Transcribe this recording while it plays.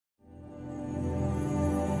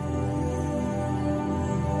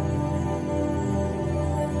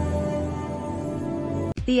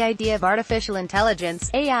The idea of artificial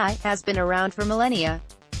intelligence, AI, has been around for millennia.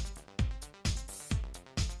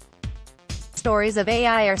 Stories of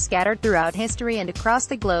AI are scattered throughout history and across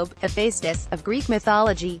the globe. Hephaestus, of Greek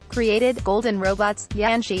mythology, created golden robots.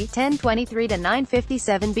 Yanshi,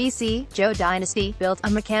 1023–957 BC, Zhou Dynasty, built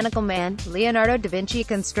a mechanical man. Leonardo Da Vinci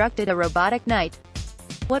constructed a robotic knight.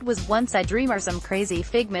 What was once a dream or some crazy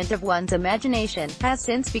figment of one's imagination, has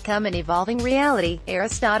since become an evolving reality.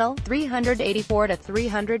 Aristotle,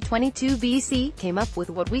 384–322 BC, came up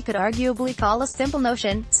with what we could arguably call a simple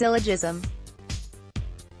notion, syllogism.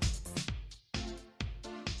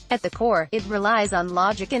 At the core, it relies on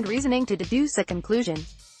logic and reasoning to deduce a conclusion.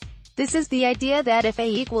 This is the idea that if A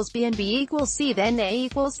equals B and B equals C, then A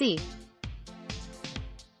equals C.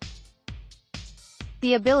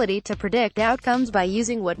 The ability to predict outcomes by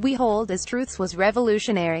using what we hold as truths was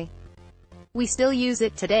revolutionary. We still use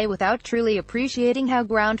it today without truly appreciating how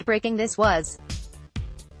groundbreaking this was.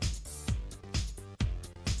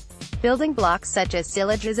 Building blocks such as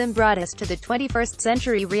syllogism brought us to the 21st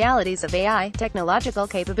century. Realities of AI, technological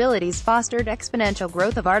capabilities fostered exponential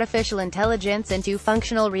growth of artificial intelligence into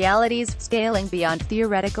functional realities, scaling beyond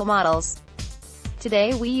theoretical models.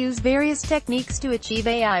 Today we use various techniques to achieve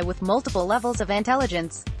AI with multiple levels of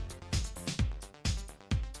intelligence.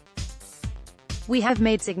 We have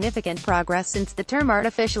made significant progress since the term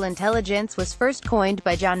artificial intelligence was first coined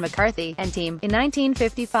by John McCarthy and team in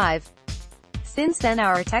 1955. Since then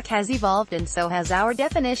our tech has evolved and so has our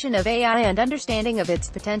definition of AI and understanding of its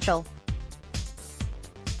potential.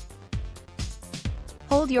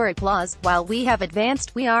 Hold your applause. While we have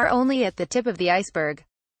advanced, we are only at the tip of the iceberg.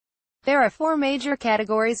 There are 4 major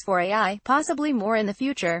categories for AI, possibly more in the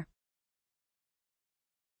future.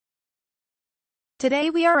 Today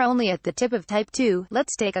we are only at the tip of Type 2.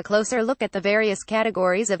 Let's take a closer look at the various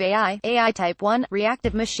categories of AI. AI Type 1,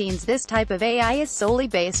 reactive machines. This type of AI is solely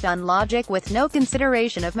based on logic with no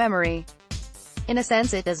consideration of memory. In a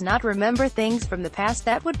sense, it does not remember things from the past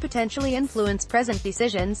that would potentially influence present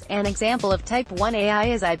decisions. An example of Type 1 AI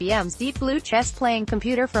is IBM's Deep Blue chess-playing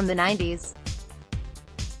computer from the 90s.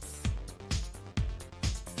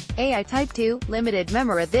 AI Type 2, limited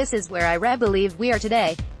memory. This is where I believe we are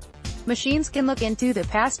today. Machines can look into the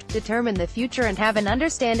past, determine the future and have an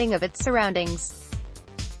understanding of its surroundings.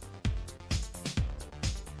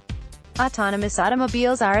 Autonomous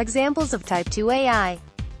automobiles are examples of Type 2 AI.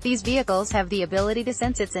 These vehicles have the ability to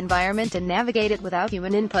sense its environment and navigate it without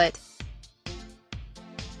human input.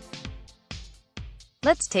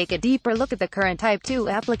 Let's take a deeper look at the current Type 2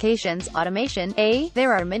 applications. Automation.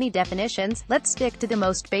 There are many definitions. Let's stick to the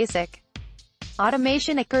most basic.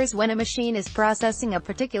 Automation occurs when a machine is processing a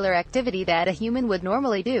particular activity that a human would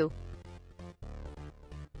normally do.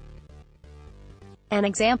 An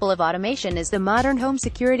example of automation is the modern home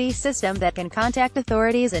security system that can contact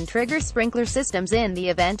authorities and trigger sprinkler systems in the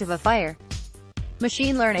event of a fire.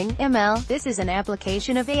 Machine learning, ML. This is an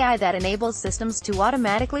application of AI that enables systems to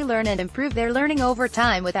automatically learn and improve their learning over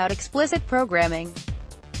time without explicit programming.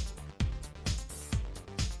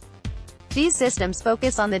 These systems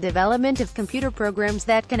focus on the development of computer programs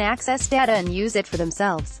that can access data and use it for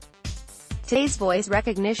themselves. Today's voice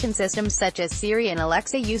recognition systems such as Siri and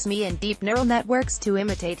Alexa use me and deep neural networks to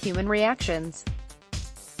imitate human reactions.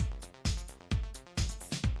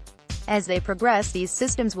 As they progress, these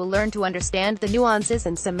systems will learn to understand the nuances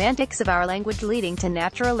and semantics of our language, leading to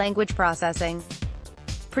natural language processing.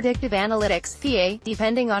 Predictive analytics, PA,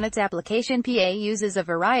 depending on its application. PA uses a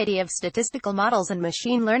variety of statistical models and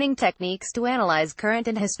machine learning techniques to analyze current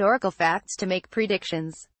and historical facts to make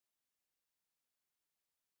predictions.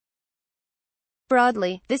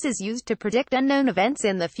 Broadly, this is used to predict unknown events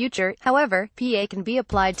in the future. However, PA can be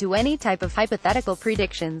applied to any type of hypothetical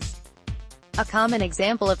predictions. A common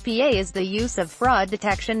example of PA is the use of fraud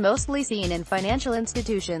detection, mostly seen in financial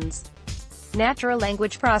institutions. Natural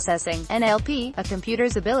language processing, NLP, a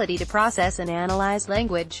computer's ability to process and analyze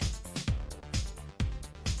language.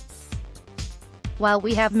 While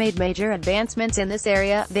we have made major advancements in this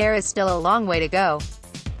area, there is still a long way to go.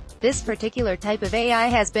 This particular type of AI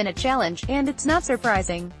has been a challenge, and it's not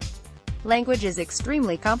surprising. Language is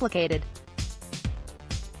extremely complicated.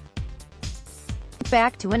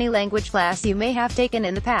 Back to any language class you may have taken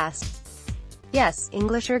in the past. Yes,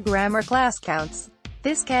 English or grammar class counts.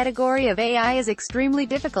 This category of AI is extremely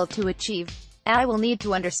difficult to achieve. I will need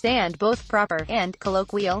to understand both proper and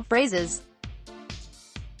colloquial phrases.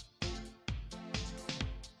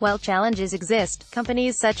 While challenges exist,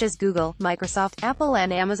 companies such as Google, Microsoft, Apple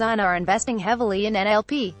and Amazon are investing heavily in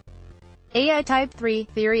NLP. AI Type 3,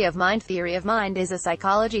 theory of mind. Theory of mind is a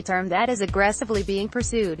psychology term that is aggressively being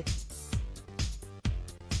pursued.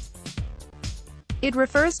 It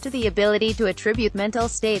refers to the ability to attribute mental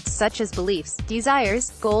states such as beliefs,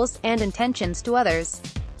 desires, goals, and intentions to others.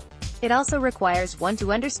 It also requires one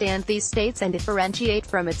to understand these states and differentiate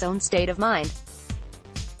from its own state of mind.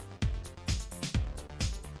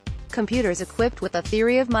 Computers equipped with a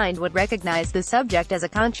theory of mind would recognize the subject as a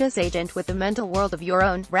conscious agent with a mental world of your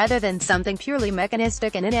own, rather than something purely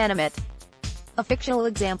mechanistic and inanimate. A fictional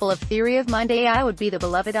example of theory of mind AI would be the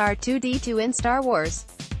beloved R2-D2 in Star Wars.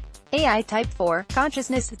 AI Type 4,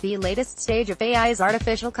 Consciousness. The latest stage of AI is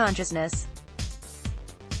artificial consciousness.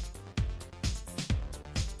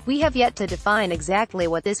 We have yet to define exactly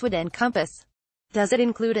what this would encompass. Does it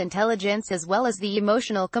include intelligence as well as the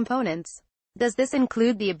emotional components? Does this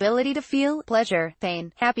include the ability to feel pleasure,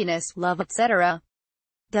 pain, happiness, love, etc.?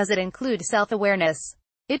 Does it include self-awareness?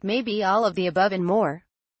 It may be all of the above and more.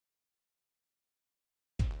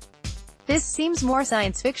 This seems more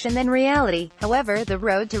science fiction than reality, however, the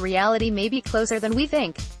road to reality may be closer than we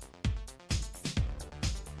think.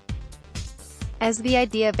 As the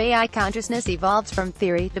idea of AI consciousness evolves from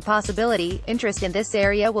theory to possibility, interest in this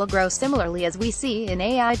area will grow similarly as we see in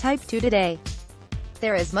AI Type 2 today.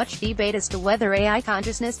 There is much debate as to whether AI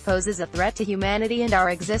consciousness poses a threat to humanity and our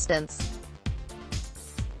existence.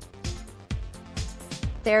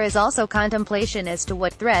 There is also contemplation as to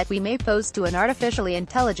what threat we may pose to an artificially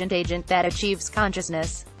intelligent agent that achieves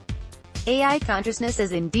consciousness. AI consciousness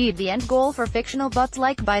is indeed the end goal for fictional bots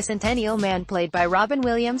like Bicentennial Man played by Robin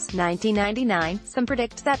Williams, 1999. Some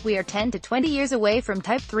predict that we are 10 to 20 years away from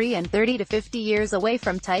Type 3 and 30 to 50 years away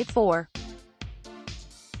from Type 4.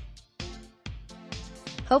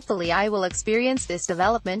 Hopefully I will experience this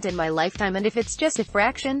development in my lifetime, and if it's just a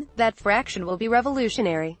fraction, that fraction will be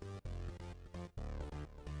revolutionary.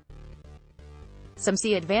 Some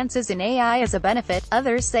see advances in AI as a benefit,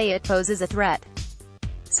 others say it poses a threat.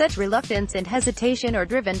 Such reluctance and hesitation are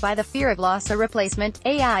driven by the fear of loss or replacement.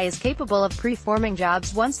 AI is capable of performing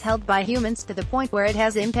jobs once held by humans to the point where it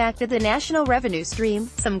has impacted the national revenue stream.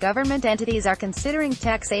 Some government entities are considering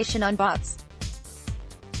taxation on bots.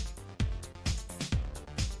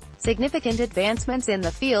 Significant advancements in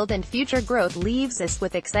the field and future growth leaves us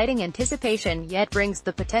with exciting anticipation, yet brings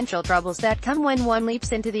the potential troubles that come when one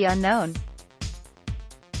leaps into the unknown.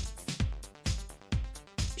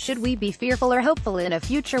 Should we be fearful or hopeful in a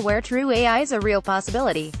future where true AI is a real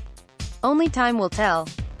possibility? Only time will tell.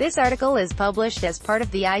 This article is published as part of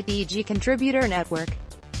the IDG Contributor Network.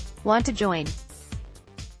 Want to join?